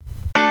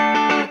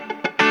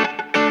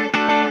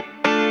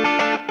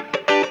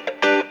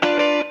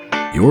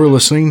You're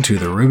listening to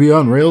the Ruby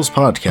on Rails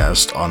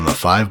podcast on the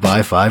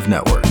 5x5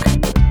 network.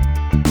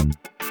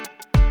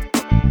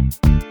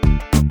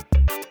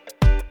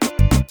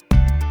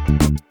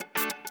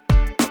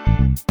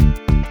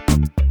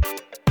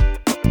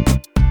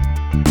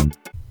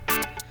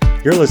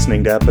 You're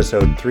listening to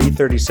episode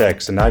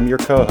 336, and I'm your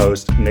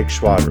co-host, Nick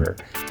Schwaderer.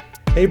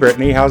 Hey,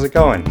 Brittany, how's it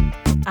going?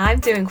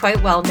 I'm doing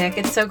quite well, Nick.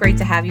 It's so great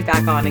to have you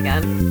back on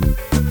again.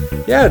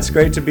 Yeah, it's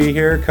great to be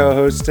here,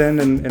 co-hosting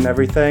and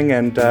everything.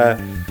 And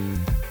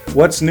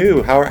what's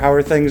new? How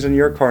are things in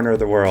your corner of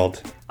the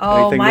world?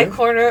 Oh, my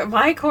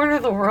corner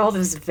of the world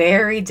is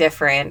very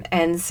different.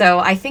 And so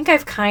I think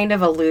I've kind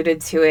of alluded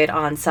to it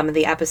on some of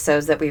the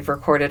episodes that we've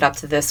recorded up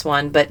to this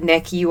one. But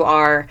Nick, you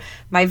are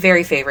my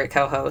very favorite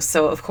co-host.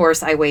 So of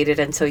course I waited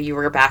until you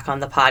were back on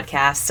the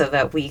podcast so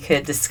that we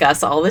could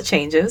discuss all the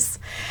changes.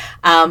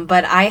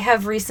 But I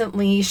have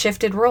recently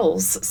shifted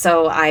roles.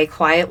 So I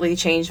quietly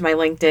changed my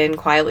LinkedIn,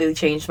 quietly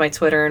changed my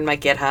Twitter and my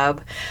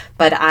GitHub.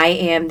 But I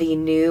am the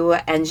new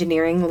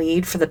engineering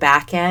lead for the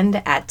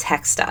backend at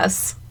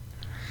TextUs.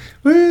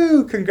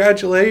 Woo!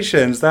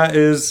 Congratulations. That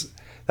is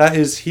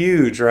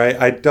huge, right?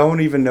 I don't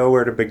even know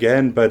where to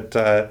begin, but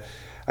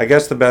I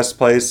guess the best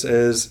place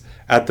is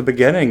at the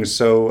beginning.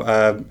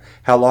 So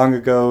how long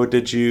ago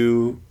did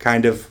you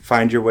kind of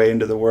find your way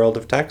into the world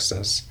of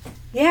TextUs?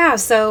 Yeah,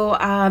 so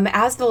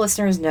as the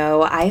listeners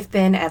know, I've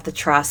been at the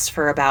Trust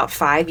for about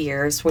 5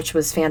 years, which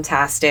was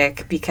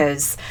fantastic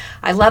because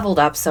I leveled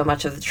up so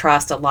much of the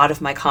Trust. A lot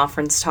of my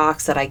conference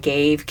talks that I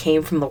gave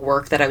came from the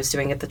work that I was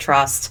doing at the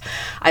Trust.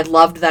 I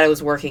loved that I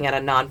was working at a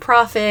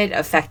nonprofit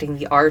affecting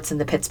the arts in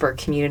the Pittsburgh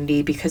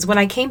community because when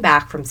I came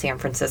back from San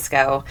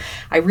Francisco,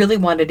 I really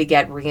wanted to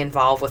get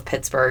re-involved with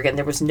Pittsburgh, and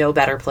there was no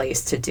better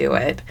place to do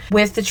it.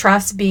 With the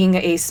Trust being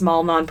a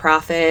small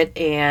nonprofit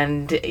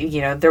and,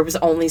 there was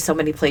only so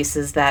many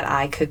places that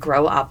I could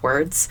grow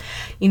upwards,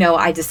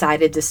 I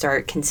decided to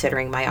start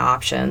considering my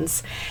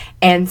options.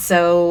 And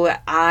so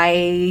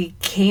I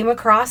came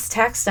across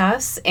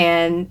TextUs,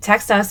 and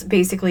TextUs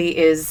basically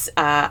is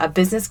a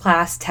business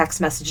class text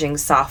messaging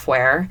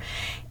software.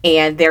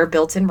 And they're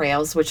built in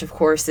Rails, which of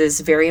course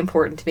is very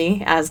important to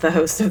me as the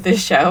host of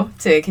this show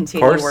to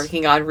continue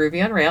working on Ruby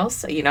on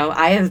Rails.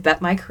 I have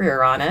bet my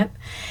career on it.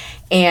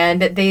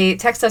 And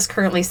TextUs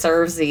currently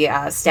serves the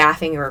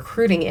staffing and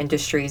recruiting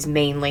industries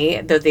mainly,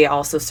 though they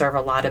also serve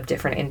a lot of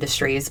different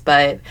industries.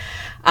 But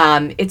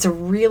it's a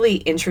really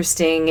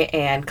interesting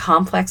and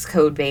complex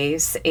code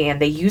base,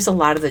 and they use a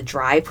lot of the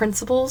dry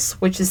principles,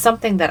 which is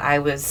something that I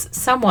was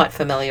somewhat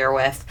familiar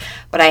with,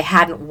 but I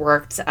hadn't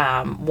worked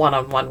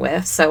one-on-one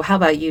with. So how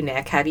about you,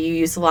 Nick? Have you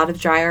used a lot of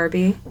dry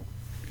RB?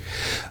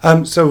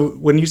 So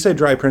when you say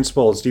dry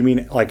principles, do you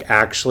mean like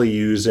actually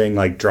using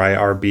like dry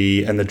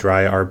RB and the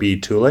dry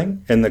RB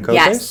tooling in the code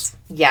base?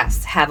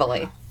 Yes,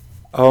 heavily.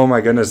 Oh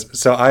my goodness.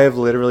 So I have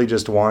literally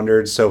just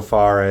wandered so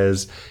far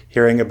as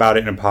hearing about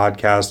it in a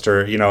podcast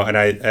or,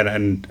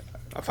 and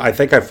I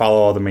think I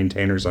follow all the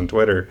maintainers on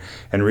Twitter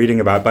and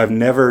reading about it, but I've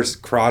never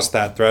crossed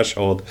that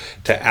threshold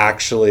to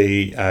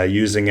actually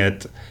using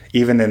it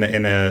even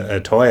in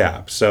a toy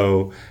app.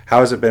 So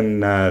how has it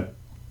been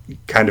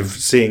kind of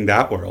seeing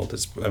that world?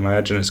 I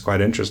imagine it's quite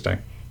interesting.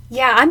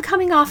 Yeah, I'm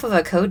coming off of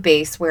a code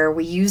base where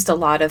we used a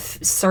lot of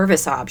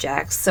service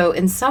objects. So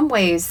in some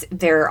ways,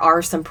 there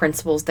are some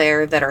principles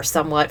there that are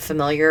somewhat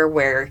familiar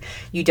where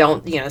you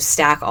don't,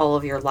 stack all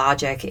of your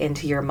logic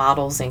into your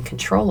models and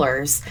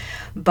controllers.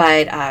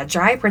 But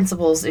dry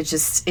principles,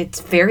 it's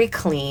very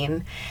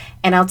clean.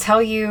 And I'll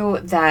tell you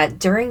that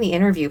during the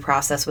interview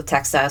process with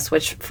TextUs,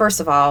 which first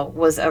of all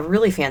was a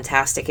really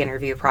fantastic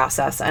interview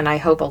process, and I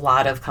hope a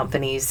lot of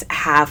companies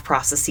have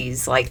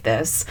processes like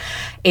this,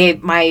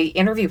 my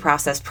interview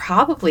process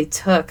probably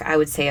took, I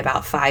would say,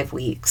 about 5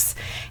 weeks.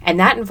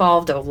 And that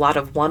involved a lot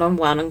of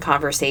one-on-one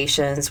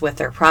conversations with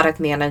their product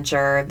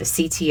manager, the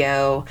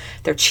CTO,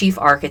 their chief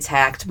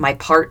architect, my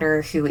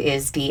partner who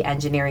is the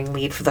engineering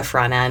lead for the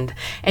front end,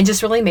 and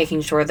just really making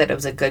sure that it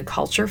was a good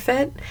culture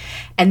fit.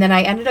 And then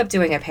I ended up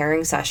doing a pairing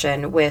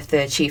session with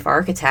the chief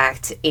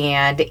architect,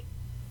 and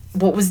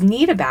what was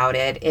neat about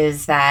it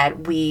is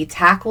that we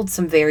tackled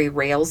some very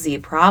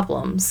Railsy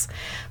problems,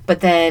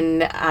 but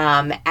then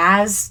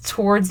as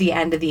towards the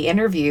end of the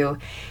interview,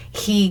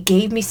 he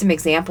gave me some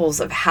examples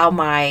of how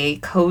my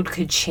code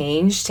could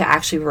change to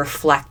actually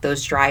reflect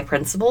those dry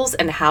principles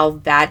and how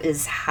that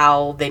is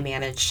how they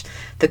manage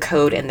the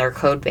code in their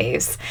code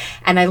base.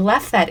 And I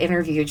left that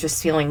interview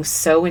just feeling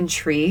so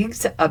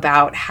intrigued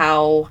about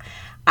how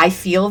I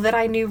feel that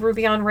I knew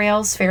Ruby on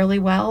Rails fairly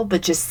well,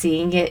 but just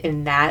seeing it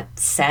in that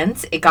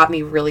sense, it got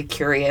me really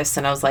curious.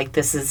 And I was like,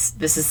 this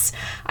is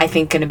I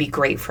think, going to be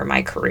great for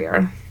my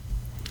career.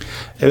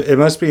 It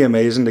must be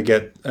amazing to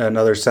get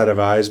another set of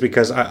eyes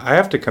because I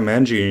have to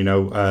commend you.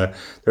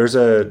 There's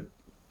a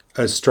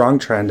strong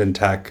trend in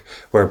tech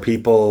where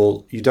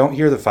you don't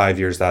hear the 5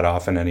 years that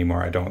often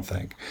anymore, I don't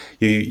think.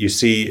 You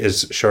see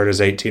as short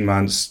as 18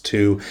 months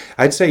to,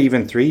 I'd say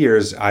even 3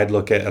 years, I'd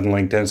look at on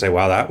LinkedIn and say,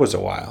 wow, that was a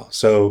while.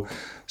 So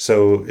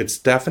it's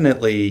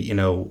definitely,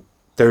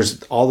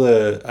 there's all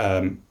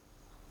the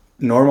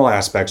normal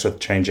aspects with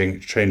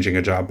changing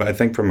a job, but I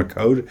think from a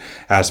code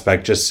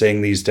aspect, just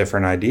seeing these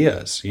different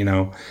ideas,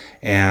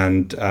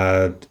 and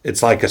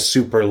it's like a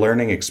super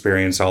learning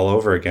experience all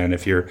over again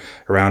if you're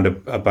around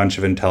a bunch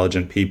of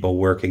intelligent people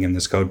working in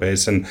this code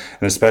base, and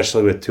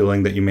especially with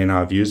tooling that you may not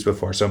have used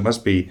before. So it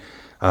must be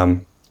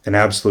an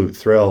absolute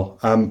thrill.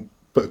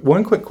 But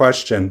one quick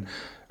question.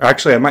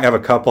 Actually, I might have a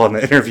couple in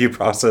the interview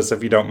process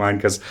if you don't mind,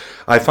 because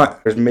I find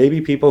there's maybe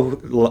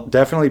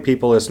definitely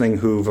people listening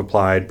who've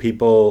applied,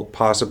 people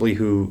possibly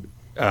who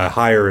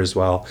hire as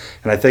well.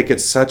 And I think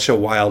it's such a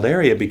wild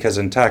area because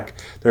in tech,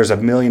 there's a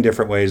million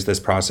different ways this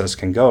process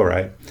can go,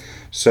 right?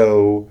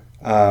 So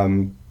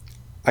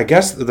I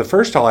guess the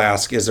first I'll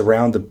ask is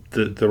around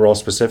the role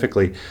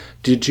specifically.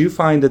 Did you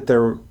find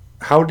that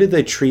how did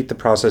they treat the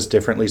process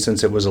differently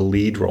since it was a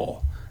lead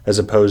role as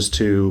opposed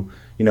to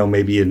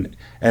maybe an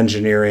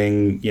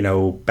engineering,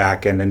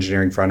 back-end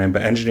engineering front end,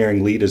 but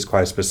engineering lead is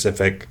quite a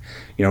specific,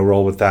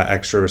 role with that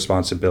extra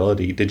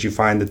responsibility. Did you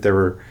find that there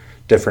were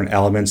different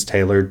elements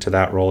tailored to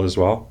that role as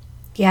well?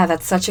 Yeah,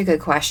 that's such a good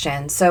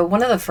question. So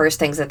one of the first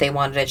things that they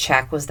wanted to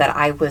check was that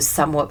I was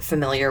somewhat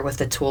familiar with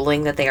the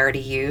tooling that they already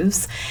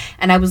use.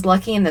 And I was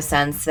lucky in the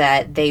sense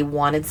that they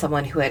wanted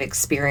someone who had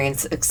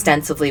experience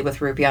extensively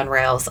with Ruby on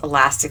Rails,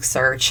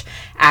 Elasticsearch,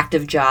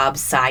 Active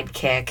Jobs,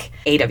 Sidekick,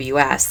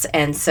 AWS.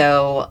 And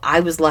so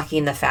I was lucky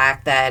in the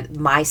fact that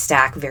my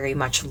stack very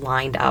much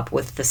lined up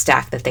with the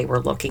stack that they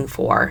were looking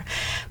for.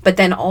 But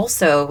then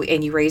also,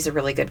 and you raise a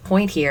really good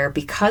point here,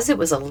 because it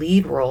was a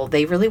lead role,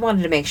 they really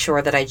wanted to make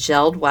sure that I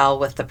gelled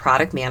well with the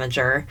product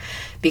manager,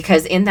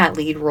 because in that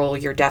lead role,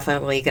 you're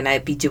definitely going to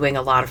be doing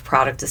a lot of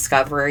product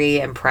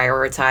discovery and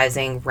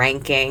prioritizing,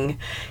 ranking,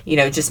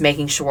 just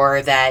making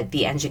sure that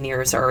the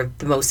engineers are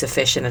the most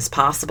efficient as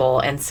possible.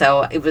 And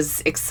so it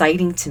was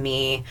exciting to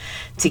me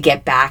to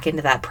get back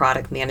into that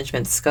product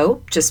management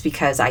scope, just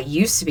because I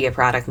used to be a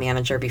product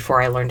manager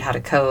before I learned how to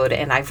code,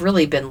 and I've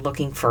really been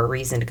looking for a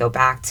reason to go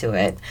back to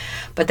it.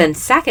 But then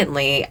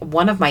secondly,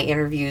 one of my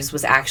interviews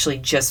was actually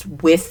just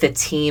with the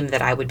team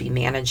that I would be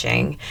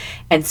managing.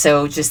 And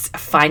so just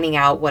finding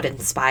out what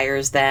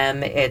inspires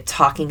them,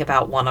 talking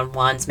about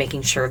one-on-ones,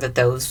 making sure that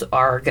those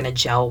are going to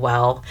gel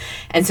well.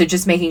 And so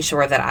just making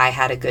sure that I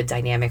had a good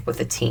dynamic with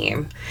the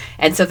team.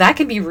 And so that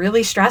can be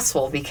really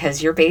stressful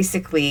because you're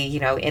basically,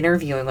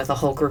 interviewing with a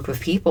whole group of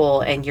people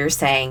and you're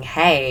saying,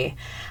 hey,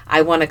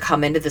 I want to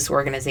come into this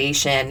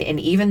organization. And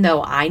even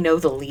though I know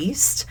the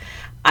least,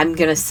 I'm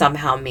going to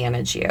somehow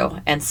manage you.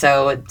 And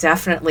so it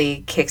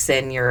definitely kicks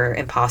in your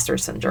imposter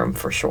syndrome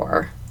for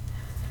sure.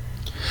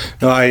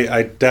 No,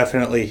 I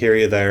definitely hear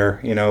you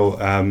there,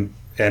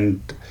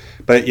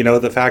 but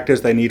the fact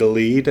is they need a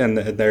lead and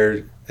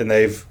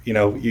they've,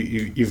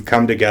 you've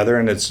come together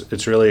and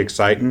it's really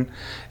exciting.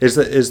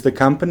 Is the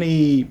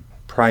company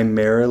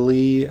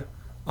primarily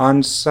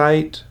on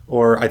site,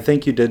 or I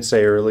think you did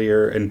say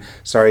earlier, and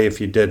sorry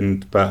if you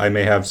didn't, but I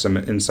may have some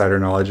insider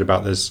knowledge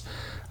about this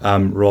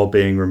role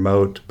being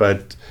remote,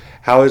 but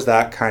how is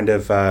that kind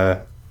of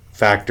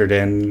factored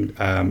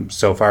in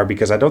so far?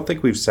 Because I don't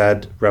think we've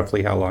said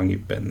roughly how long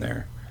you've been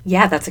there.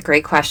 Yeah, that's a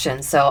great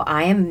question. So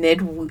I am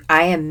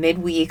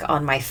midweek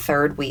on my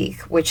third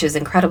week, which is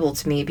incredible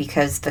to me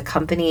because the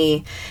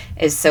company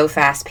is so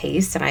fast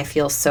paced and I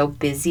feel so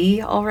busy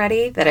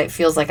already that it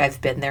feels like I've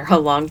been there a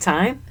long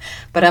time.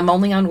 But I'm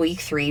only on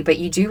week 3, but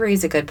you do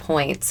raise a good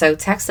point. So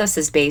TextUs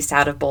is based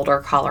out of Boulder,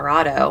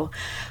 Colorado.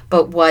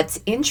 But what's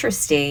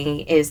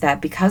interesting is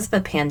that because of the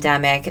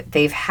pandemic,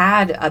 they've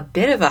had a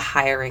bit of a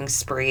hiring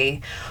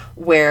spree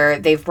where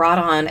they've brought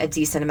on a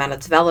decent amount of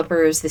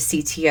developers. The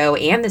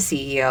CTO and the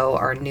CEO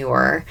are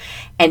newer.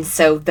 And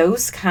so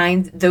those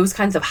kinds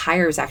of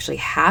hires actually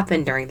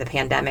happened during the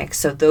pandemic.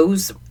 So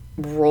those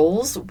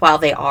roles, while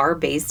they are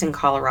based in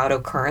Colorado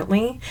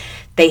currently,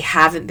 they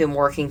haven't been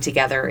working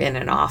together in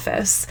an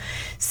office.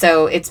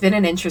 So it's been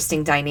an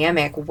interesting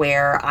dynamic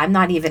where I'm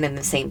not even in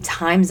the same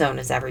time zone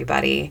as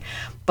everybody.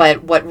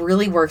 But what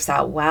really works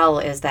out well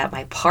is that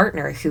my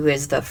partner, who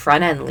is the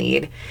front end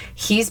lead,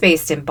 he's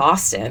based in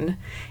Boston.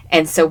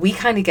 And so we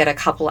kind of get a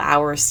couple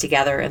hours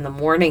together in the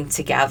morning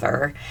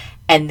together,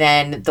 and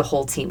then the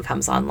whole team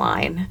comes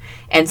online.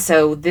 And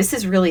so this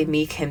is really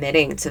me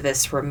committing to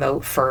this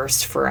remote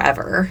first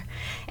forever.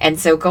 And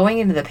so going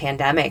into the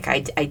pandemic, I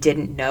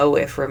didn't know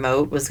if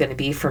remote was going to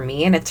be for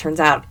me. And it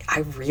turns out I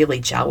really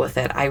gel with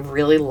it. I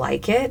really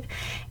like it.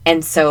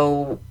 And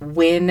so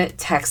when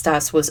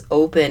TextUs was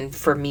open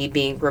for me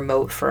being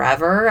remote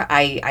forever,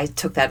 I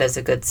took that as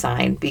a good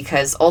sign,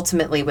 because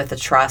ultimately with the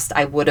trust,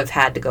 I would have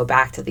had to go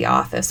back to the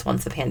office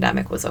once the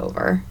pandemic was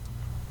over.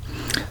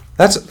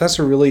 That's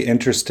a really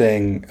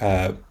interesting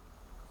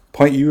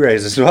point you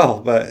raise as well.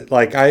 But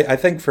I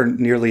think for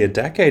nearly a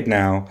decade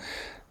now,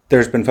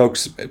 there's been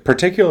folks,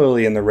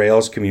 particularly in the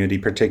Rails community,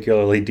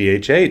 particularly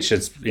DHH.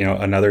 It's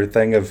another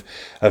thing of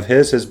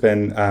his has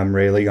been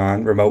railing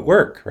on remote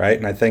work, right?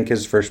 And I think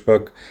his first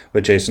book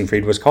with Jason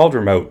Fried was called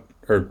Remote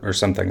or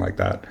something like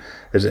that.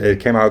 It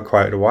came out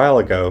quite a while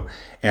ago,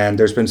 and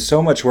there's been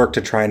so much work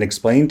to try and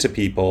explain to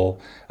people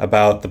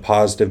about the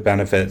positive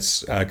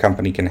benefits a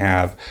company can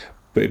have.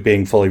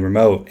 being fully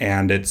remote,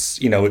 and it's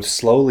it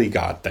slowly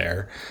got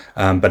there,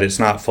 but it's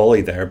not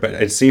fully there. But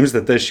it seems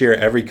that this year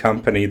every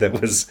company that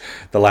was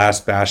the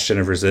last bastion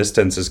of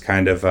resistance is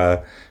kind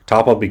of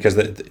toppled, because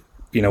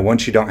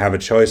once you don't have a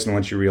choice, and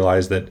once you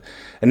realize that,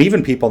 and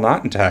even people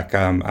not in tech,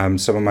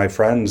 some of my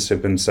friends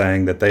have been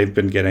saying that they've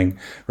been getting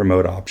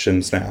remote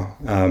options now,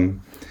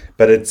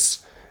 but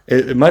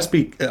it must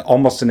be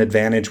almost an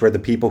advantage where the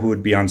people who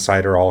would be on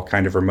site are all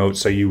kind of remote.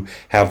 So you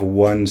have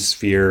one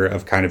sphere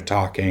of kind of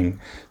talking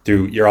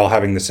through, you're all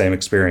having the same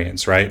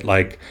experience, right?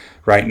 Like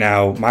right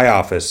now, my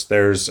office,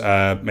 there's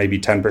maybe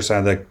 10%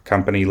 of the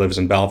company lives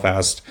in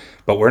Belfast,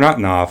 but we're not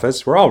in the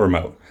office. We're all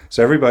remote.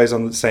 So everybody's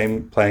on the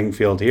same playing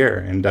field here.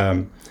 And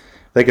I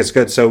think it's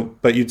good. So,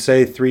 but you'd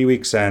say 3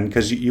 weeks in,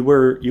 because you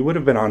would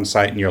have been on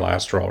site in your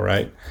last role,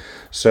 right?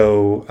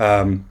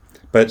 So,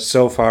 but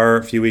so far,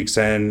 a few weeks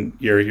in,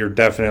 you're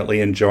definitely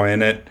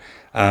enjoying it.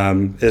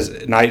 Is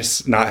it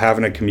nice not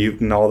having a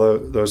commute and all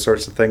those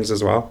sorts of things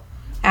as well?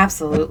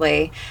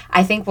 Absolutely.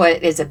 I think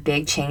what is a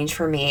big change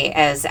for me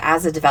as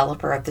a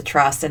developer of the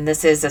trust, and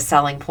this is a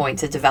selling point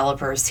to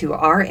developers who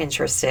are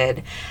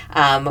interested,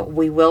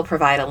 we will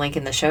provide a link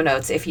in the show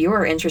notes. If you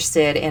are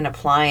interested in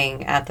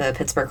applying at the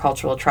Pittsburgh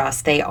Cultural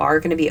Trust, they are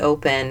going to be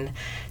open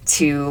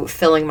to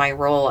filling my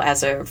role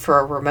for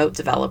a remote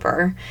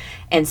developer.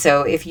 And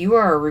so if you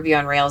are a Ruby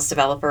on Rails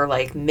developer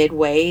like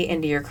midway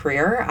into your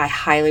career, I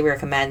highly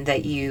recommend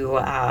that you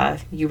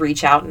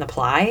reach out and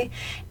apply.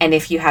 And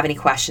if you have any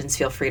questions,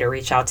 feel free to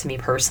reach out to me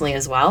personally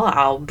as well.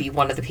 I'll be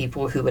one of the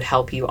people who would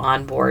help you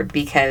onboard,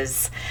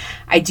 because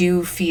I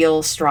do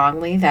feel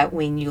strongly that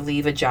when you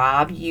leave a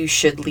job, you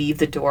should leave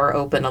the door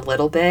open a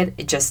little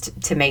bit,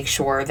 just to make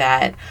sure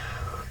that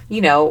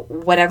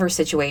whatever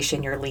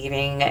situation you're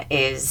leaving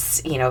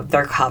is,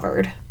 they're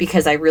covered,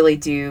 because I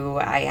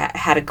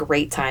had a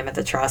great time at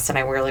the trust and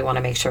I really want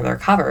to make sure they're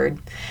covered.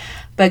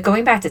 But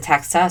going back to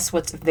TextUs,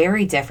 what's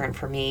very different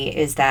for me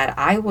is that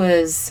I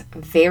was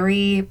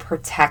very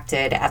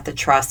protected at the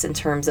trust in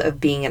terms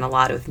of being in a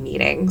lot of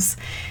meetings.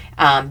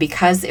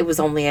 Because it was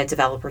only a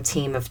developer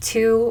team of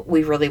 2,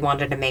 we really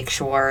wanted to make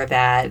sure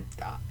that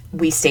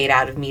we stayed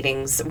out of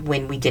meetings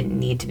when we didn't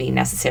need to be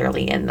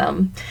necessarily in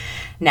them.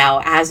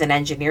 Now, as an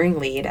engineering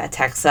lead at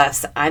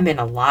TextUs, I'm in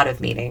a lot of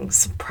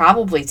meetings.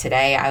 Probably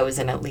today, I was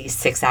in at least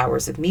 6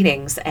 hours of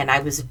meetings, and I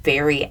was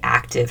very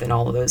active in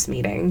all of those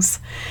meetings.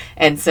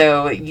 And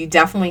so you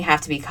definitely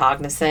have to be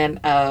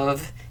cognizant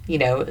of,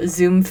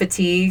 Zoom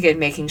fatigue and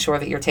making sure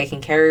that you're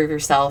taking care of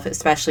yourself,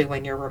 especially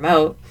when you're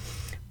remote.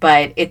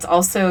 But it's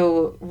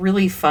also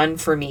really fun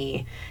for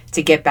me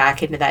to get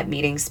back into that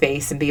meeting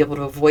space and be able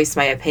to voice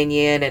my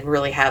opinion and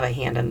really have a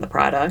hand in the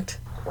product.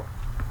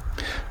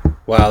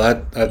 Wow,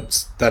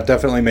 that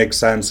definitely makes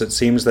sense. It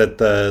seems that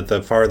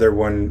the farther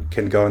one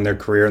can go in their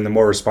career and the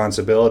more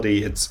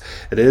responsibility, it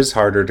is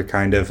harder to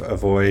kind of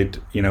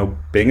avoid,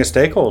 being a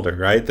stakeholder,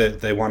 right?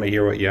 They want to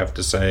hear what you have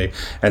to say,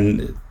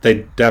 and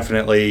they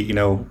definitely,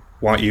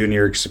 want you and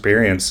your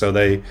experience, so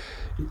they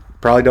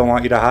probably don't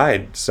want you to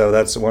hide. So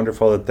that's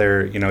wonderful that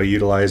they're,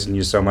 utilizing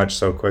you so much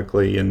so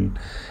quickly. And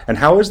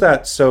how is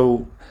that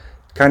so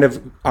kind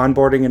of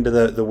onboarding into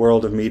the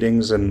world of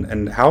meetings,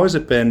 and how has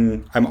it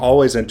been? I'm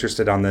always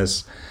interested on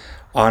this,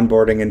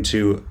 onboarding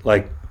into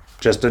like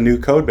just a new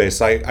code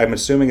base. I'm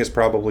assuming it's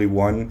probably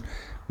one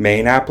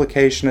main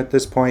application at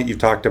this point. You've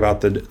talked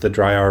about the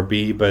dry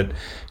RB, but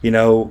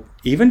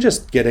even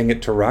just getting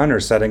it to run or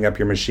setting up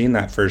your machine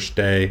that first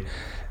day,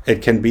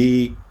 it can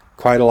be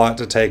quite a lot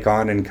to take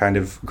on and kind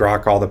of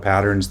grok all the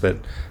patterns that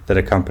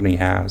a company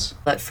has.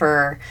 But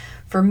for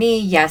me,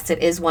 yes, it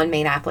is one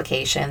main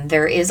application.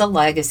 There is a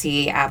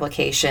legacy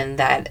application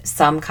that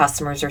some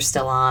customers are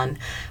still on,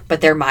 but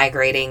they're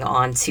migrating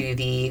onto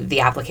the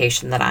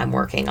application that I'm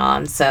working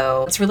on.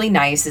 So what's really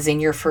nice is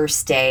in your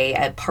first day,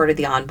 a part of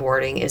the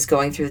onboarding is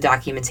going through the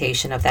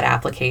documentation of that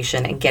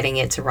application and getting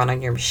it to run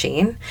on your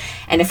machine.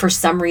 And if for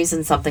some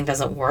reason something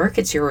doesn't work,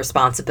 it's your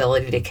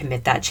responsibility to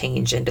commit that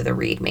change into the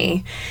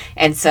README.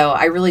 And so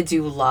I really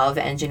do love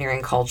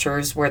engineering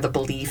cultures where the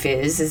belief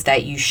is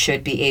that you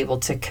should be able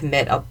to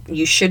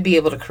you should be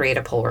able to create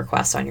a pull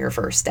request on your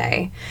first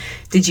day.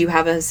 Did you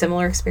have a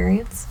similar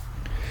experience?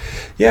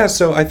 Yeah,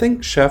 so I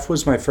think Chef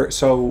was my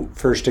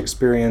first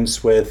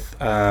experience with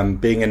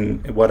being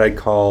in what I'd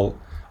call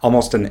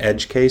almost an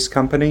edge case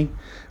company,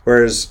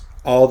 whereas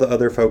all the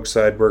other folks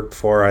I'd worked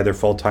for, either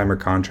full-time or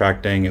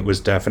contracting, it was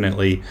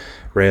definitely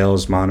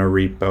Rails,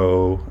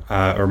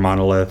 monorepo, or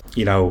monolith,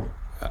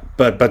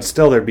 but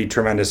still there'd be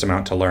tremendous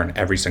amount to learn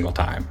every single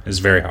time. It's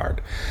very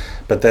hard.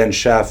 But then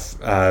Chef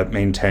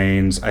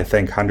maintains, I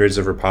think, hundreds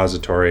of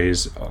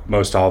repositories,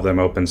 most all of them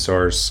open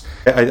source.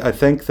 I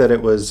think that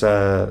it was,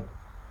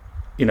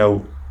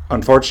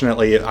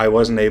 unfortunately, I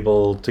wasn't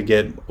able to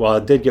get. Well, I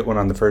did get one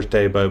on the first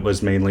day, but it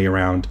was mainly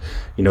around,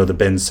 the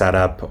bin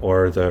setup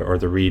or the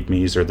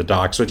readmes or the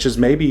docs, which is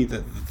maybe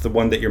the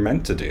one that you're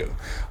meant to do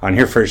on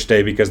your first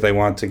day because they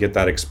want to get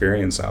that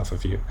experience off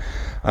of you.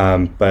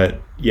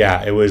 But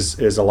yeah, it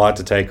is a lot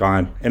to take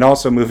on, and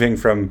also moving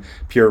from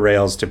pure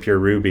Rails to pure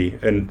Ruby,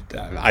 and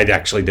I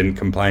actually didn't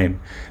complain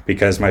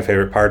because my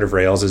favorite part of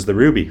Rails is the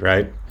Ruby,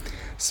 right?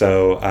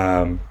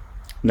 So.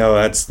 No,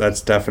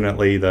 that's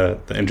definitely the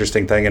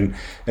interesting thing,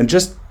 and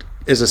just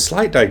as a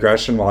slight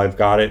digression, while I've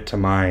got it to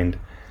mind,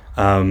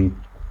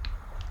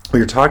 we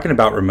were talking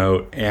about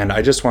remote, and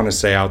I just want to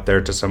say out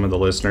there to some of the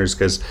listeners,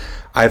 because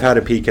I've had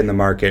a peek in the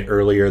market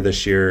earlier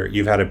this year,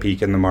 you've had a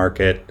peek in the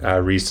market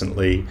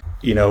recently.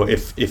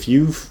 If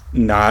you've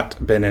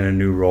not been in a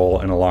new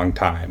role in a long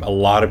time, a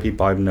lot of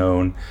people I've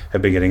known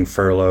have been getting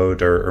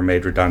furloughed or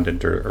made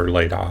redundant or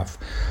laid off.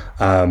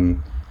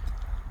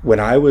 When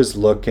I was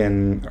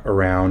looking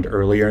around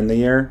earlier in the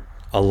year,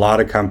 a lot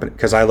of companies,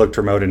 because I looked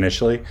remote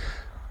initially,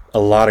 a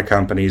lot of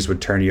companies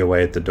would turn you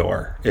away at the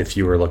door if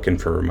you were looking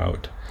for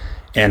remote.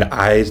 And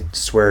I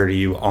swear to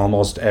you,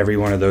 almost every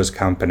one of those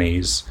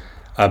companies,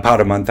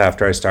 about a month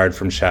after I started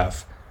from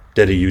Chef,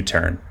 did a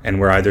U-turn. And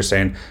we're either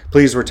saying,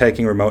 please, we're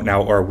taking remote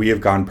now, or we have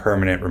gone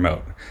permanent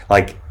remote.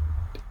 Like,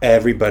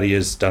 everybody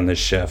has done this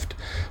shift.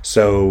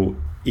 So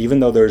even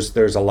though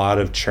there's a lot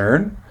of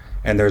churn,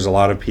 and there's a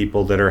lot of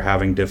people that are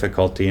having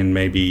difficulty and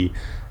maybe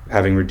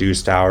having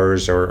reduced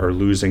hours or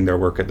losing their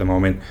work at the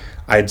moment,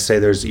 I'd say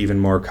there's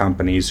even more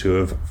companies who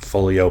have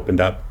fully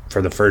opened up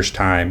for the first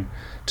time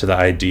to the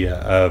idea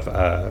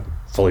of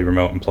fully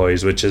remote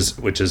employees, which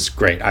is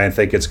great. I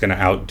think it's going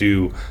to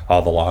outdo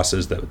all the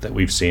losses that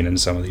we've seen in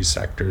some of these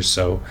sectors.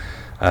 So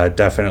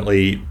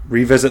definitely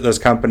revisit those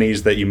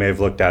companies that you may have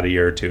looked at a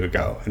year or two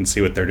ago and see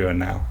what they're doing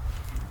now.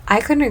 I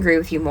couldn't agree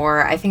with you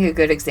more. I think a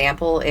good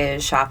example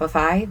is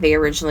Shopify. They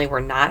originally were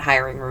not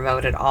hiring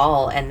remote at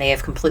all, and they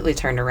have completely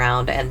turned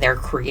around, and they're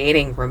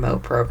creating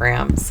remote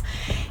programs.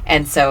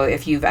 And so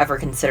if you've ever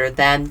considered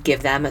them,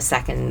 give them a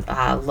second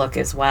look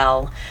as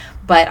well.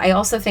 But I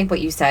also think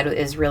what you said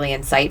is really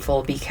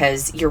insightful,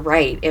 because you're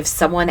right. If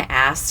someone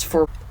asks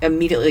for,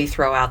 immediately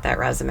throw out that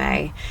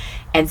resume.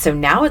 And so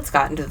now it's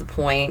gotten to the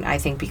point, I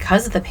think,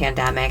 because of the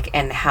pandemic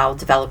and how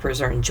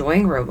developers are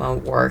enjoying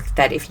remote work,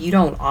 that if you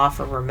don't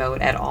offer remote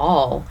at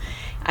all,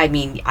 I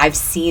mean, I've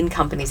seen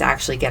companies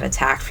actually get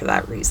attacked for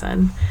that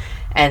reason.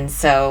 And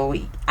so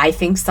I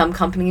think some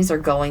companies are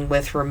going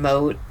with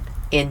remote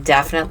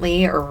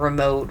indefinitely, or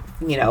remote,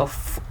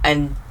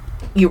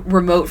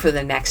 remote for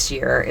the next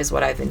year is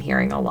what I've been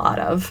hearing a lot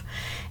of.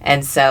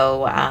 And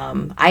so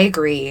I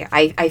agree.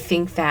 I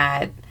think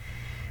that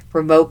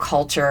remote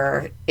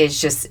culture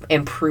is just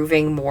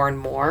improving more and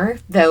more,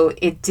 though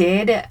it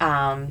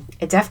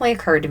definitely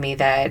occurred to me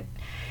that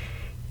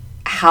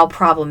how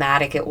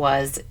problematic it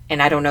was,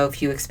 and I don't know if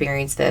you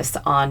experienced this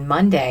on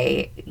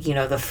Monday,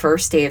 the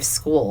first day of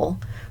school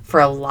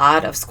for a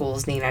lot of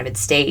schools in the United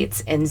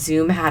States, and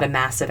Zoom had a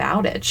massive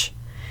outage.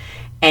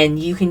 And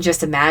you can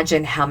just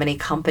imagine how many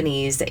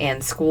companies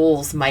and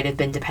schools might have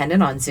been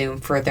dependent on Zoom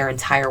for their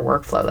entire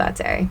workflow that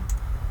day.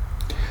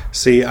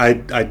 See, I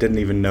didn't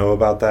even know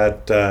about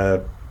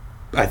that.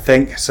 I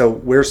think so.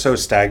 We're so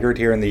staggered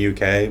here in the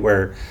UK,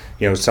 where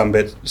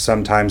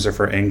some times are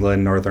for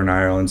England, Northern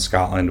Ireland,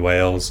 Scotland,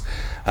 Wales,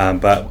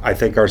 but I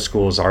think our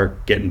schools are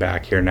getting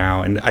back here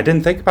now. And I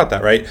didn't think about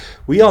that. Right?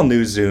 We all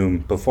knew Zoom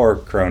before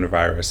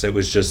coronavirus. It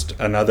was just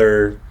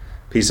another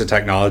piece of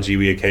technology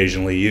we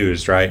occasionally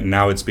used. Right? And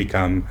now it's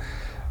become,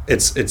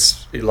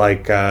 it's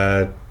like.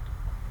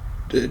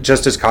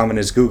 Just as common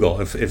as Google.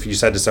 If you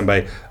said to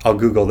somebody, I'll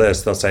Google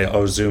this, they'll say,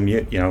 oh, Zoom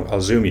you, I'll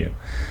Zoom you.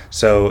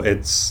 So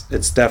it's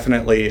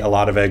definitely a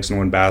lot of eggs in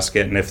one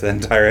basket. And if the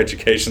entire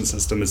education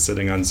system is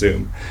sitting on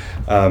Zoom,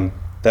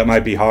 that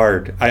might be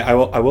hard. I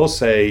will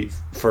say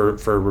for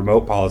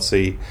remote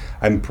policy,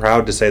 I'm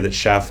proud to say that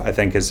Chef, I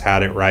think, has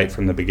had it right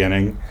from the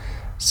beginning.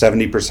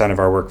 70% of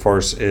our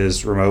workforce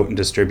is remote and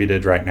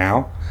distributed right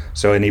now,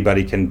 so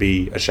anybody can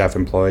be a Chef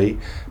employee.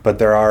 But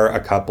there are a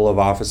couple of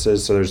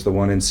offices, so there's the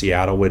one in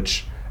Seattle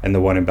and the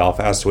one in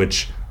Belfast,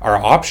 which are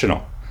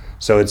optional.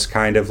 So it's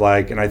kind of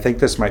like, and I think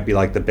this might be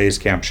like the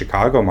Basecamp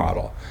Chicago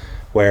model,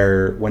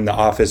 where when the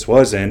office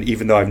was in,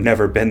 even though I've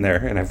never been there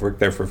and I've worked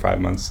there for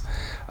 5 months,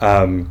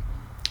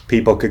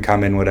 people could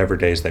come in whatever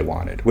days they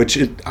wanted, which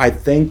I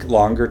think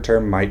longer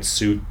term might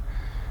suit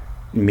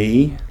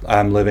me.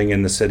 Living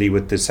in the city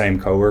with the same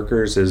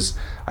coworkers, is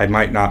I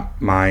might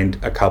not mind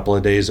a couple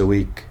of days a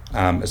week,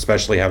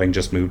 especially having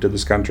just moved to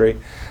this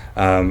country,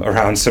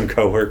 around some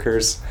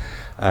coworkers.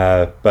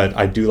 But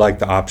I do like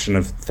the option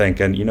of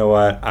thinking, you know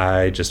what,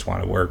 I just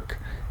want to work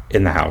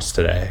in the house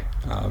today.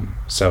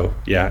 So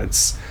yeah,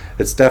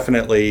 it's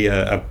definitely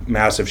a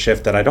massive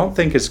shift that I don't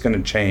think is going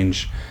to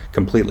change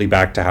completely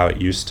back to how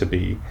it used to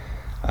be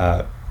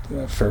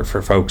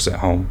for folks at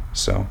home.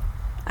 So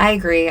I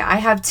agree. I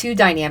have two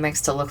dynamics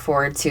to look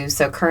forward to.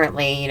 So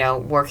currently,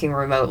 working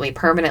remotely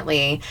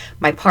permanently.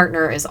 My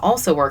partner is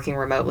also working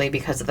remotely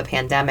because of the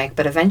pandemic,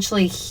 but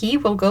eventually he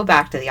will go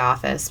back to the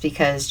office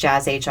because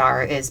Jazz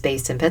HR is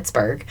based in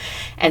Pittsburgh.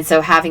 And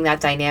so having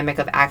that dynamic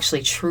of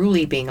actually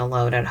truly being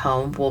alone at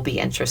home will be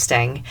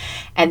interesting.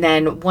 And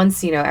then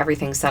once,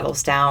 everything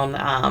settles down,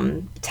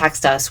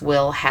 TextUs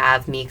will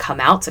have me come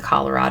out to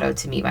Colorado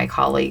to meet my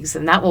colleagues.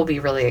 And that will be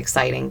really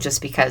exciting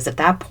just because at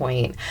that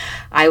point,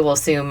 I will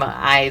assume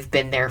I've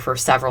been there for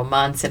several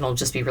months, and it'll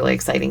just be really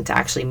exciting to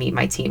actually meet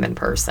my team in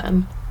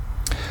person.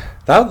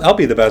 That'll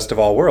be the best of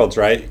all worlds,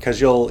 right? Because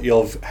you'll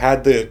have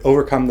had to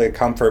overcome the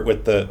comfort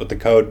with the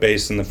code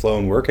base and the flow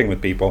and working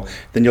with people.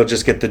 Then you'll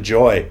just get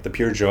the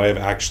pure joy of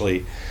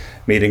actually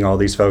meeting all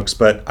these folks.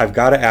 But I've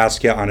got to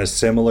ask you on a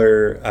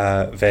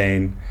similar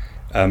vein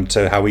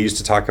to how we used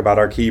to talk about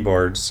our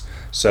keyboards.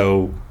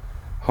 So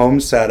home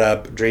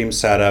setup, dream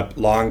setup,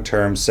 long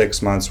term,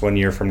 6 months, 1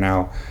 year from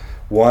now.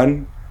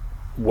 One,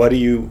 what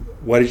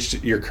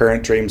is your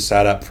current dream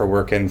setup for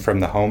working from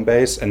the home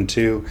base? And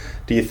two,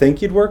 do you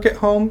think you'd work at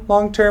home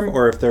long term,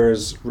 or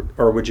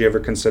would you ever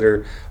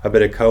consider a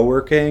bit of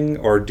co-working,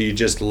 or do you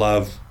just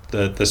love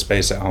the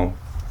space at home?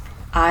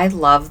 I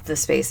love the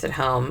space at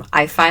home.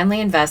 I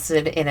finally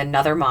invested in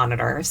another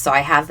monitor, so I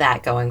have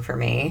that going for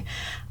me.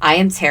 I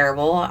am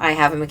terrible. I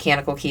have a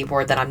mechanical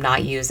keyboard that I'm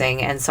not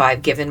using, and so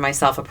I've given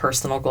myself a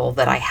personal goal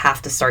that I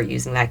have to start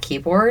using that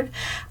keyboard.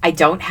 I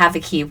don't have a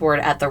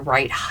keyboard at the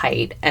right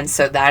height, and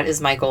so that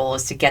is my goal,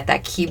 is to get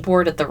that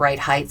keyboard at the right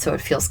height so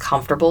it feels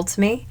comfortable to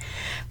me.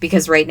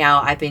 Because right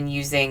now I've been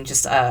using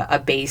just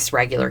a base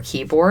regular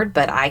keyboard,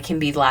 but I can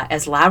be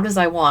as loud as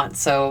I want.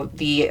 So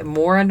the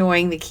more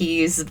annoying the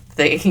keys,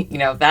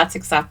 that's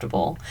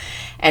acceptable.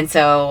 And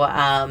so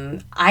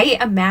I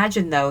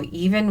imagine, though,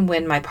 even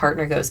when my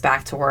partner goes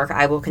back to work,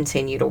 I will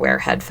continue to wear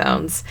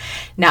headphones.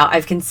 Now,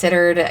 I've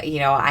considered,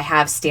 I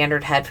have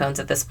standard headphones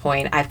at this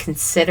point. I've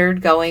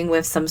considered going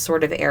with some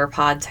sort of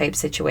AirPod type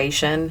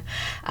situation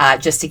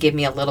just to give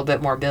me a little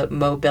bit more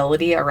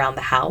mobility around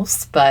the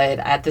house. But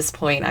at this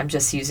point, I'm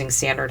just using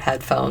standard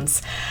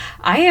headphones.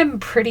 I am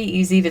pretty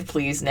easy to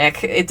please,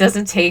 Nick. It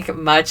doesn't take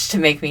much to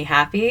make me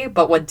happy,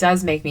 but what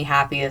does make me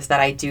happy is that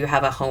I do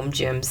have a home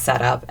gym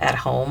set up at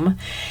home,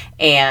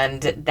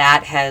 and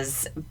that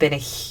has been a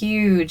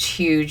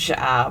huge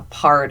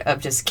part of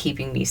just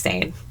keeping me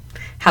sane.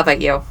 How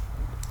about you?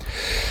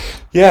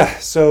 Yeah,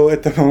 so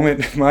at the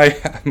moment,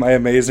 my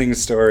amazing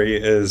story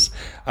is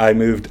I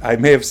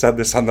may have said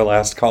this on the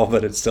last call,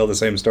 but it's still the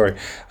same story.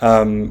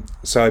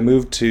 So I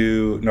moved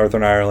to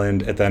Northern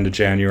Ireland at the end of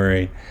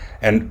January,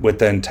 and with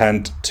the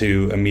intent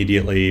to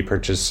immediately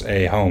purchase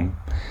a home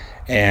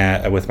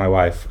and with my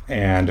wife.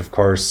 And of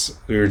course,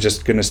 we were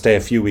just going to stay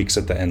a few weeks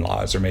at the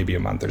in-laws, or maybe a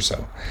month or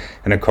so.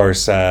 And of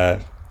course,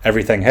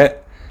 everything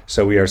hit.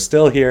 So we are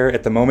still here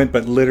at the moment,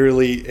 but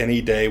literally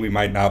any day we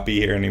might not be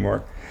here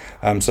anymore.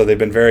 So they've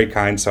been very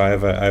kind. So I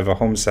have a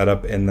home set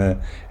up in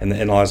the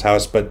in-laws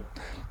house. But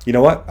you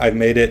know what? I've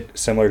made it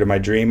similar to my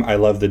dream. I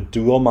love the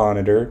dual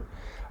monitor.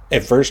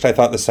 At first, I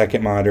thought the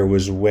second monitor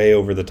was way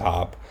over the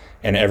top,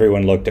 and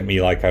everyone looked at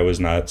me like I was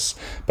nuts.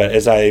 But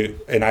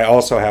I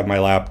also have my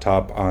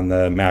laptop on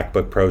the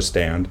MacBook Pro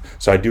stand,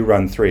 so I do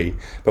run 3.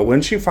 But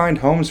once you find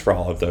homes for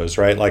all of those,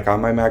 right? Like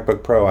on my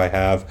MacBook Pro, I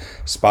have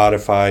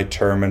Spotify,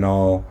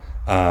 Terminal,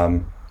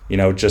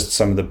 just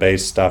some of the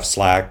base stuff,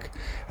 Slack.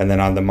 And then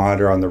on the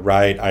monitor on the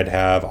right, I'd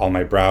have all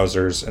my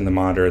browsers, and the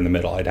monitor in the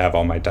middle, I'd have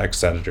all my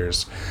text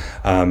editors.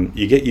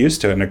 You get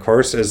used to it. And of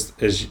course,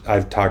 as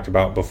I've talked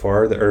about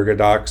before, the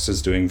Ergodox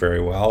is doing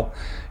very well.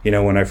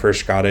 When I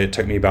first got it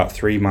took me about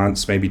 3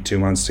 months, maybe 2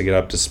 months to get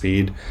up to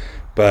speed.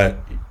 But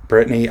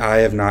Brittany, I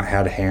have not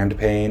had hand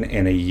pain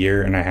in a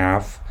year and a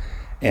half.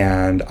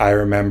 And I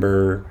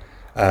remember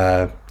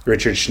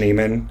Richard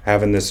Schneeman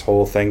having this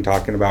whole thing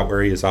talking about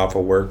where he is off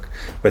of work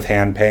with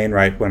hand pain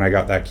right when I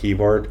got that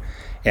keyboard.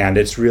 And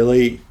it's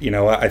really,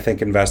 I think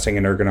investing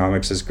in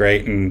ergonomics is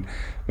great. And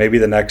maybe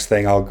the next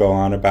thing I'll go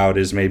on about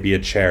is maybe a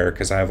chair,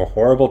 because I have a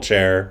horrible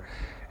chair.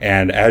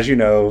 And as you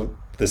know,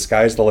 the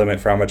sky's the limit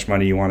for how much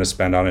money you want to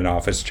spend on an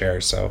office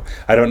chair. So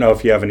I don't know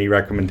if you have any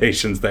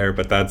recommendations there,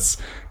 but that's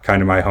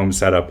kind of my home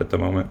setup at the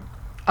moment.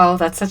 Oh,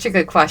 that's such a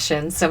good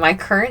question. So my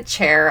current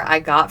chair I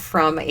got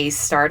from a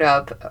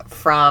startup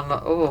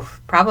from,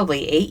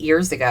 probably 8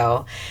 years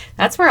ago.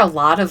 That's where a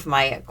lot of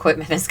my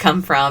equipment has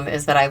come from,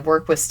 is that I've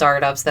worked with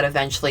startups that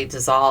eventually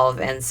dissolve.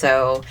 And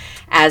so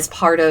as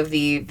part of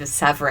the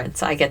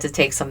severance, I get to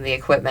take some of the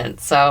equipment.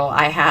 So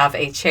I have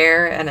a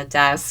chair and a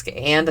desk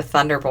and a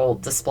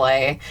Thunderbolt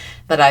display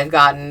that I've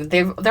gotten.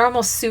 They're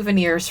almost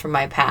souvenirs from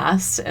my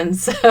past. And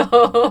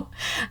so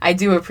I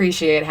do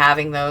appreciate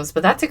having those.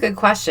 But that's a good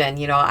question.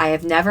 I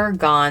have never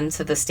gone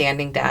to the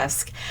standing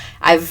desk.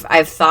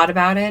 I've thought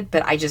about it,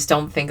 but I just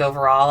don't think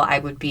overall I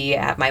would be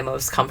at my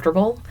most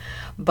comfortable.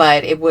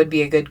 but it would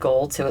be a good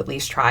goal to at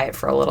least try it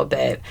for a little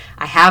bit.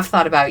 I have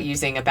thought about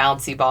using a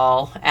bouncy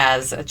ball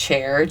as a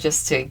chair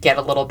just to get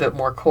a little bit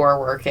more core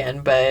work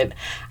in, but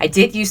I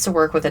did used to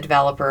work with a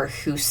developer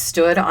who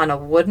stood on a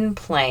wooden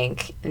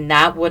plank, and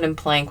that wooden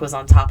plank was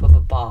on top of a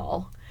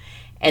ball.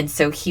 And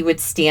so he would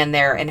stand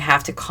there and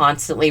have to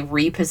constantly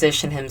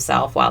reposition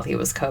himself while he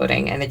was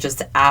coding. And it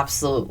just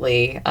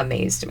absolutely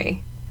amazed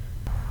me.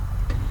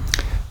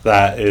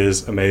 That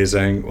is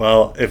amazing.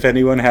 Well, if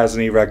anyone has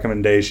any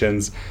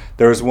recommendations,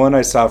 there was one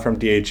I saw from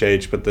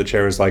DHH, but the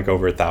chair was like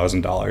over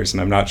 $1,000,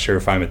 and I'm not sure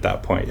if I'm at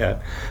that point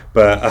yet.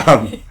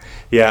 But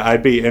yeah,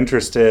 I'd be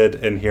interested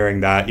in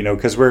hearing that,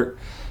 because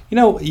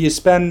you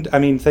spend,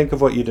 think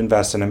of what you'd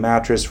invest in a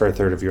mattress for a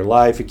third of your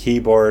life, a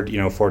keyboard,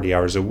 40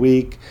 hours a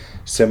week.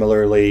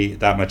 Similarly,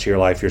 that much of your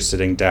life you're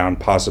sitting down,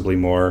 possibly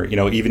more.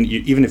 Even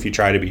if you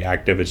try to be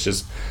active, it's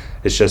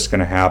just going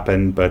to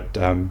happen. But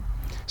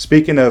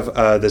speaking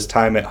of this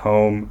time at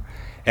home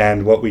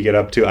and what we get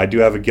up to, I do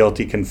have a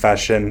guilty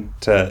confession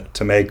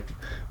to make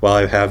while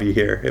I have you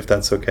here, if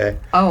that's okay.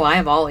 Oh, I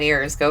am all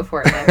ears. Go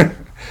for it,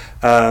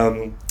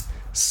 then.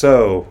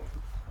 So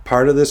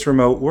part of this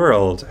remote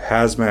world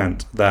has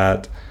meant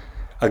that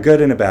a good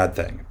and a bad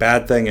thing.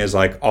 Bad thing is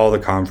like all the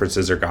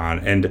conferences are gone.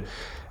 And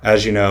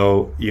as you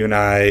know, you and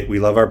I, we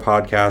love our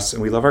podcasts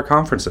and we love our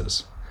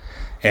conferences.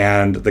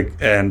 And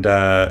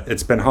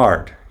it's been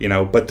hard,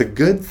 but the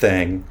good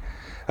thing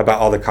about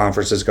all the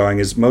conferences going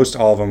is most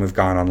all of them have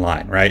gone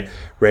online, right?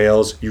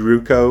 Rails,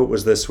 Eureka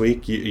was this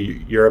week,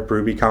 Europe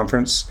Ruby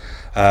Conference,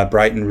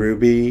 Brighton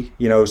Ruby,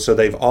 so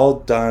they've all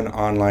done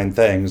online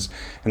things.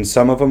 And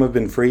some of them have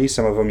been free,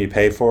 some of them you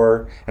pay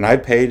for, and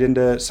I've paid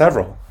into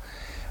several.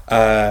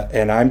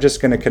 And I'm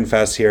just going to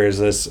confess here is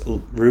this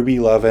Ruby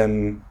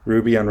on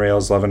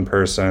Rails loving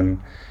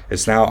person.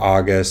 It's now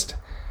August,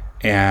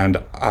 and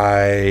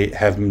I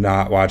have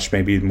not watched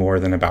maybe more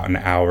than about an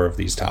hour of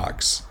these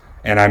talks.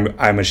 And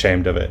I'm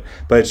ashamed of it.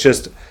 But it's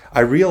just, I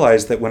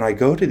realize that when I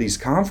go to these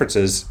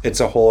conferences, it's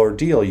a whole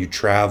ordeal. You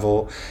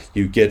travel,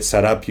 you get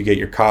set up, you get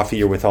your coffee,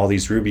 you're with all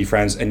these Ruby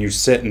friends, and you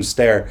sit and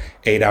stare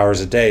 8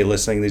 hours a day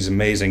listening to these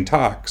amazing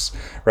talks,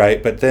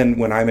 right? But then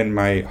when I'm in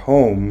my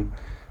home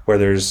where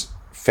there's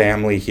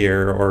family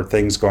here or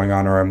things going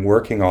on or I'm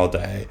working all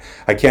day,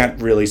 I can't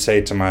really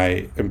say to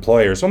my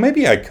employers, well,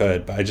 maybe I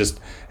could, but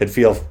it'd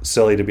feel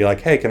silly to be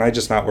like, hey, can I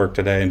just not work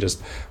today and just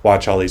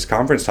watch all these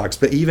conference talks?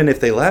 But even if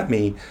they let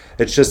me,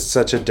 it's just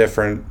such a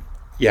different,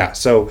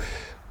 so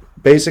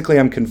basically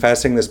I'm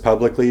confessing this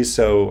publicly,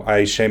 so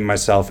I shame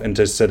myself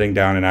into sitting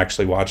down and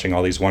actually watching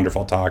all these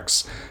wonderful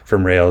talks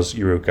from Rails,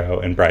 Eureka,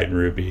 and Brighton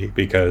Ruby,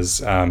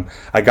 because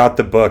I got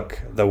the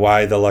book, The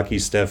Why the Lucky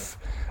Stiff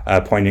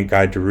Poignant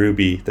Guide to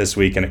Ruby this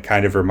week, and it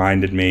kind of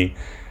reminded me,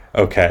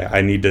 okay,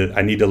 I need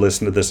to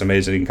listen to this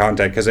amazing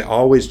content, because it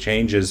always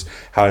changes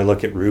how I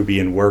look at Ruby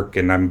and work,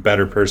 and I'm a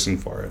better person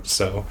for it.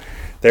 So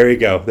there you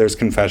go. There's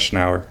confession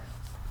hour.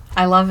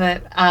 I love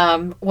it.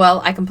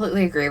 Well, I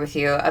completely agree with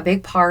you. A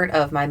big part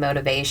of my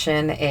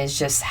motivation is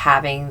just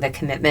having the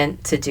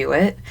commitment to do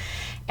it.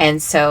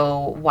 And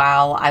so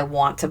while I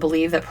want to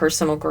believe that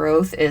personal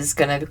growth is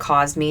going to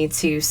cause me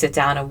to sit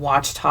down and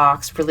watch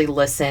talks, really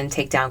listen,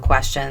 take down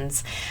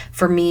questions,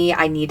 for me,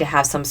 I need to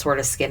have some sort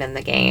of skin in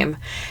the game.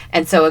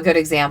 And so a good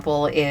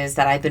example is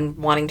that I've been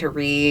wanting to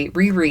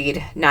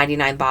reread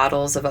 99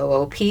 Bottles of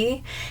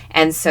OOP.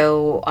 And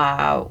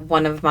so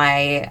one of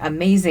my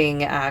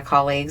amazing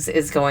colleagues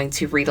is going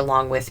to read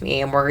along with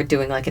me, and we're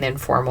doing like an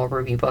informal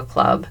Ruby book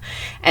club.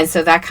 And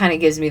so that kind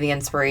of gives me the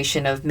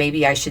inspiration of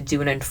maybe I should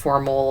do an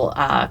informal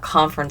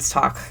conference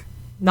talk,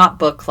 not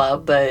book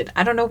club, but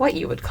I don't know what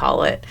you would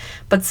call it,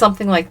 but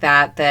something like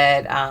that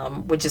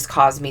would just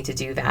cause me to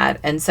do that.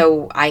 And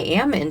so I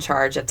am in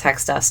charge of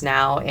TextUs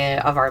now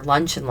of our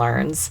lunch and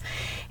learns.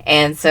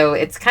 And so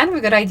it's kind of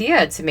a good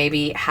idea to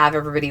maybe have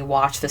everybody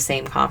watch the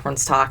same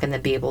conference talk and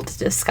then be able to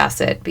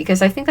discuss it,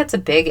 because I think that's a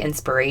big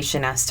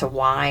inspiration as to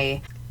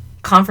why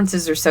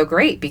conferences are so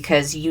great,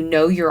 because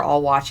you're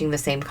all watching the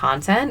same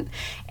content,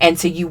 and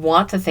so you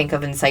want to think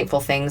of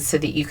insightful things so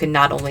that you can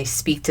not only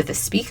speak to the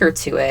speaker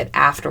to it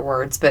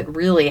afterwards, but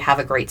really have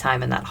a great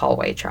time in that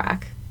hallway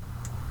track.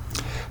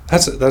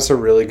 That's a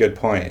really good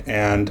point.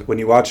 And when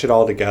you watch it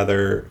all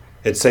together,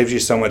 it saves you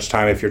so much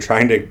time if you're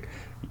trying to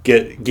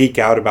geek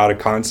out about a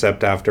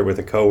concept after with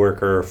a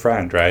coworker or a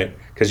friend, right?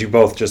 Because you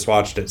both just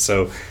watched it,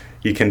 so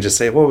you can just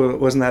say, well,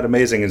 wasn't that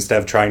amazing, instead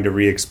of trying to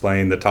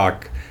re-explain the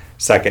talk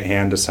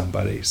secondhand to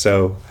somebody.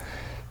 So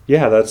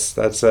yeah, that's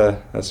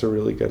a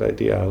really good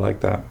idea. I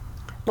like that.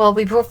 Well,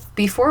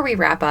 before we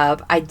wrap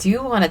up, I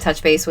do want to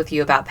touch base with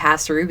you about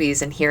Past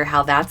Rubies and hear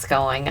how that's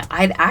going.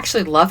 I'd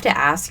actually love to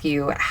ask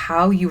you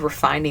how you were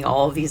finding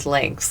all of these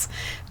links,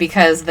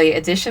 because the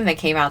edition that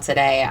came out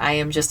today, I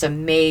am just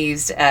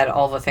amazed at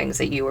all the things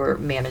that you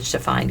managed to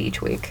find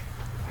each week.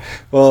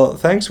 Well,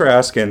 thanks for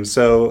asking.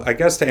 So I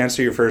guess to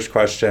answer your first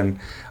question,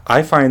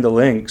 I find the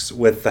links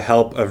with the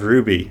help of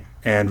Ruby.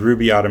 and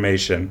Ruby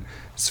automation.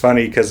 It's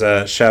funny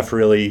because Chef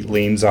really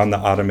leans on the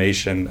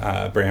automation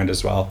brand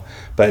as well,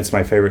 but it's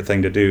my favorite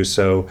thing to do.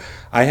 So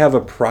I have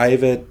a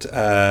private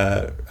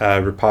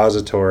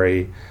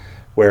repository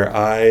where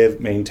I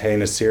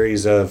maintain a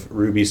series of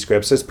Ruby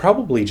scripts. It's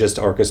probably just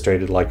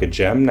orchestrated like a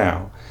gem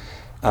now,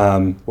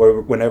 where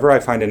whenever I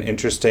find an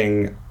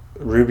interesting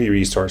Ruby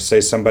resource,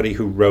 say somebody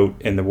who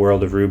wrote in the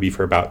world of Ruby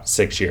for about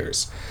 6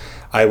 years,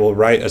 I will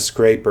write a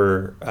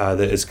scraper that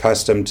is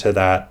custom to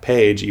that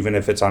page, even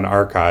if it's on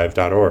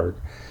archive.org,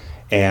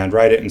 and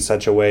write it in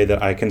such a way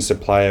that I can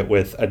supply it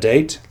with a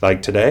date,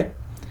 like today,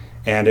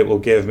 and it will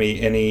give me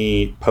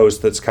any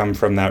post that's come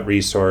from that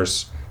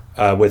resource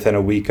within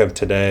a week of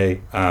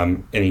today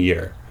in a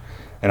year.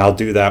 And I'll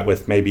do that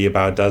with maybe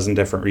about a dozen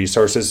different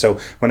resources. So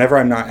whenever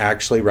I'm not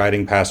actually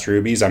writing Past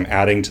Rubies, I'm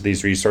adding to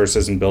these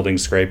resources and building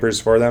scrapers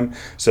for them.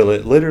 So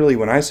that literally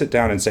when I sit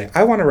down and say,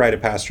 I want to write a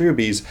Past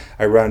Rubies,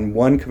 I run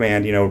one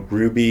command,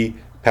 ruby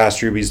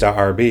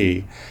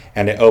pastrubies.rb,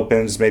 and it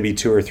opens maybe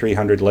 200 or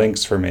 300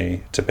 links for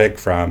me to pick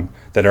from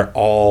that are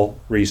all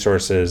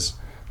resources,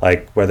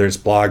 like whether it's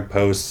blog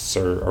posts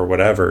or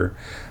whatever,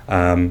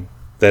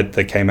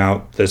 that came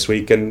out this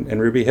week in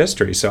Ruby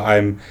history. So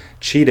I'm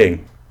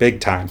cheating big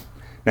time.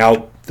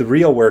 Now, the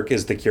real work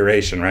is the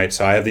curation, right?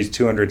 So I have these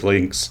 200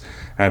 links,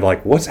 and I'm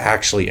like, what's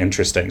actually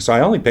interesting? So I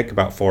only pick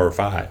about 4 or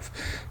 5,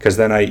 because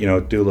then I, do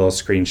a little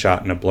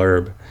screenshot and a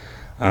blurb.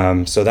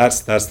 So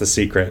that's the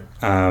secret.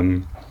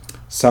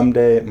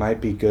 Someday it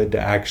might be good to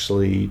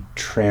actually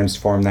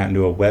transform that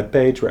into a web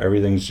page where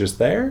everything's just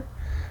there.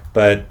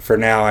 But for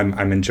now,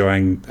 I'm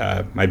enjoying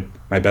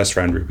my best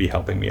friend Ruby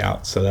helping me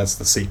out. So that's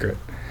the secret.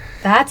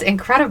 That's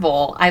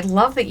incredible. I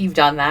love that you've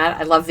done that.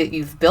 I love that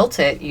you've built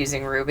it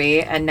using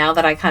Ruby. And now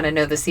that I kind of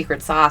know the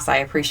secret sauce, I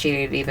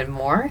appreciate it even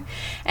more.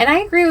 And I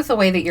agree with the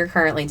way that you're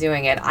currently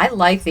doing it. I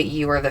like that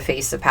you are the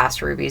face of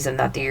Past Rubies and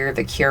that you're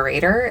the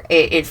curator.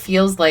 It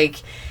feels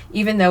like,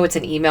 even though it's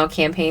an email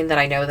campaign that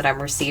I know that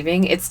I'm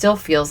receiving, it still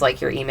feels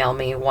like you're emailing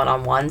me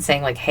one-on-one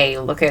saying like, hey,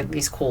 look at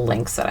these cool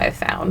links that I've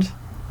found.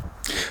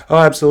 Oh,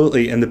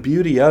 absolutely. And the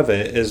beauty of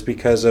it is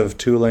because of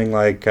tooling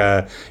like,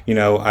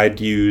 I'd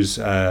use,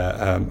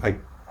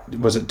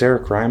 was it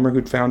Derek Reimer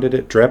who'd founded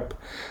it, Drip?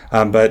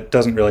 But it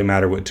doesn't really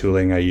matter what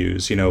tooling I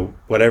use,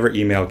 whatever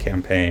email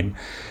campaign.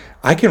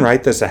 I can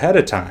write this ahead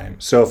of time.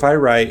 So if I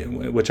write,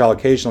 which I'll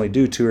occasionally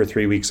do 2 or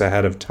 3 weeks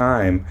ahead of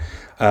time,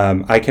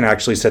 I can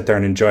actually sit there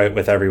and enjoy it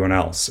with everyone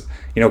else.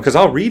 Because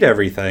I'll read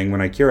everything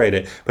when I curate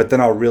it, but then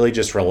I'll really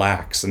just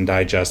relax and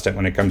digest it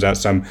when it comes out.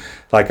 So I'm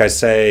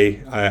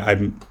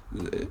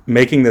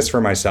making this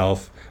for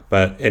myself,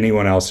 but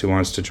anyone else who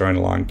wants to join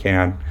along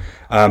can.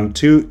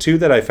 Two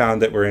that I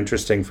found that were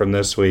interesting from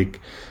this week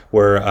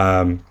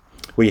were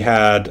we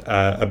had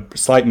a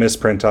slight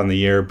misprint on the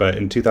year, but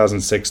in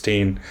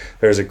 2016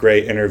 there was a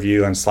great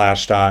interview on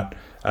Slashdot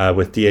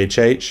with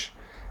DHH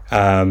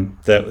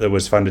that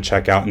was fun to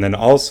check out. And then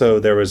also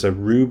there was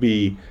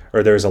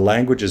a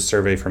languages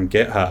survey from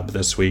GitHub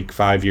this week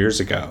 5 years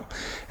ago.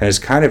 And it's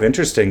kind of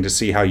interesting to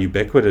see how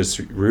ubiquitous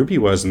Ruby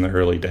was in the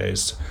early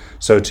days.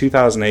 So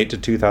 2008 to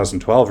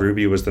 2012,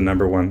 Ruby was the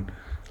number one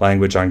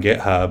language on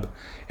GitHub,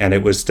 and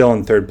it was still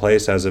in third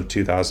place as of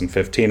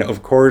 2015.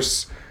 Of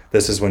course,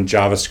 this is when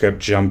JavaScript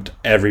jumped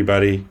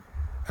everybody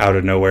out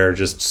of nowhere,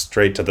 just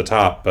straight to the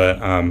top.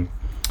 But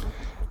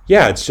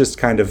it's just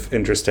kind of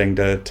interesting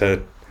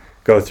to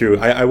go through.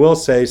 I will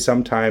say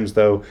sometimes,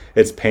 though,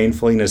 it's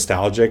painfully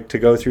nostalgic to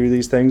go through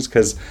these things,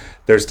 because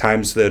there's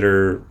times that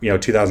are,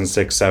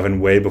 2006,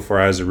 2007, way before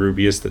I was a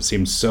Rubyist, that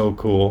seems so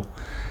cool.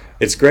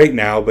 It's great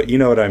now, but you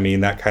know what I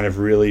mean, that kind of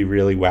really,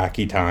 really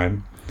wacky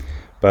time.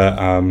 But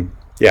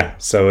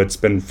so it's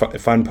been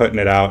fun putting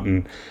it out,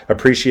 and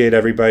appreciate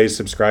everybody's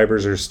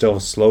subscribers are still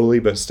slowly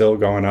but still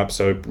going up.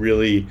 So it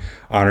really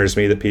honors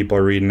me that people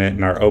are reading it,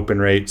 and our open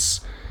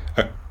rates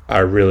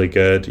are really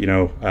good,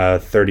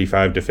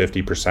 35 to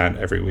 50%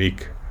 every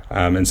week,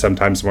 and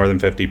sometimes more than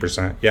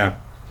 50%. Yeah.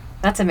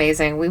 That's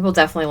amazing. We will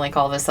definitely link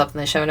all this up in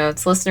the show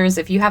notes. Listeners,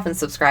 if you haven't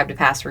subscribed to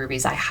Past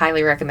Rubies, I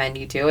highly recommend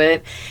you do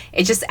it.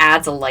 It just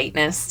adds a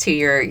lightness to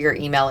your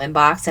email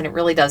inbox, and it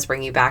really does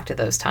bring you back to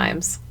those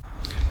times.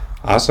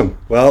 Awesome.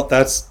 Well,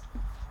 that's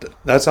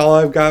all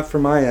I've got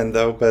from my end,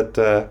 though. But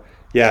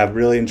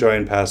really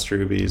enjoying Past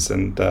Rubies,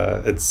 and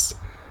it's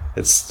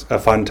a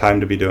fun time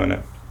to be doing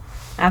it.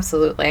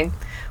 Absolutely.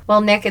 Well,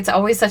 Nick, it's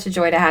always such a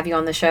joy to have you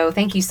on the show.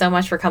 Thank you so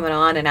much for coming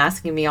on and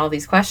asking me all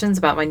these questions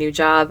about my new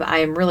job. I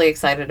am really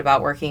excited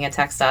about working at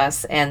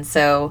TextUs. And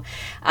so,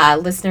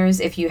 listeners,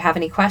 if you have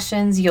any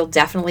questions, you'll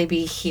definitely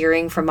be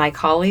hearing from my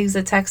colleagues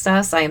at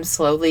TextUs. I am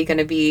slowly going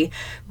to be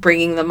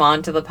bringing them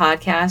on to the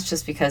podcast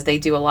just because they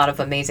do a lot of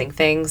amazing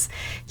things.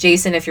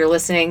 Jason, if you're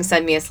listening,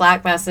 send me a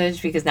Slack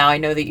message, because now I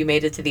know that you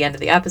made it to the end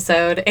of the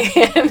episode.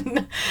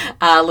 And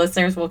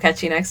listeners, we'll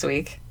catch you next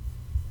week.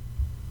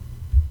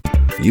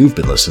 You've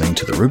been listening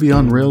to the Ruby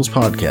on Rails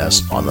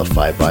podcast on the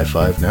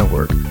 5x5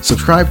 network.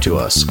 Subscribe to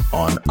us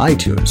on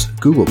iTunes,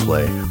 Google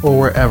Play, or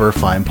wherever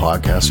fine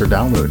podcasts are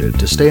downloaded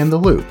to stay in the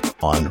loop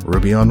on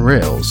Ruby on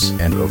Rails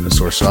and open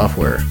source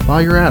software.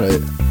 While you're at it,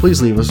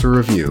 please leave us a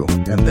review,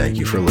 and thank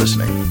you for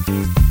listening.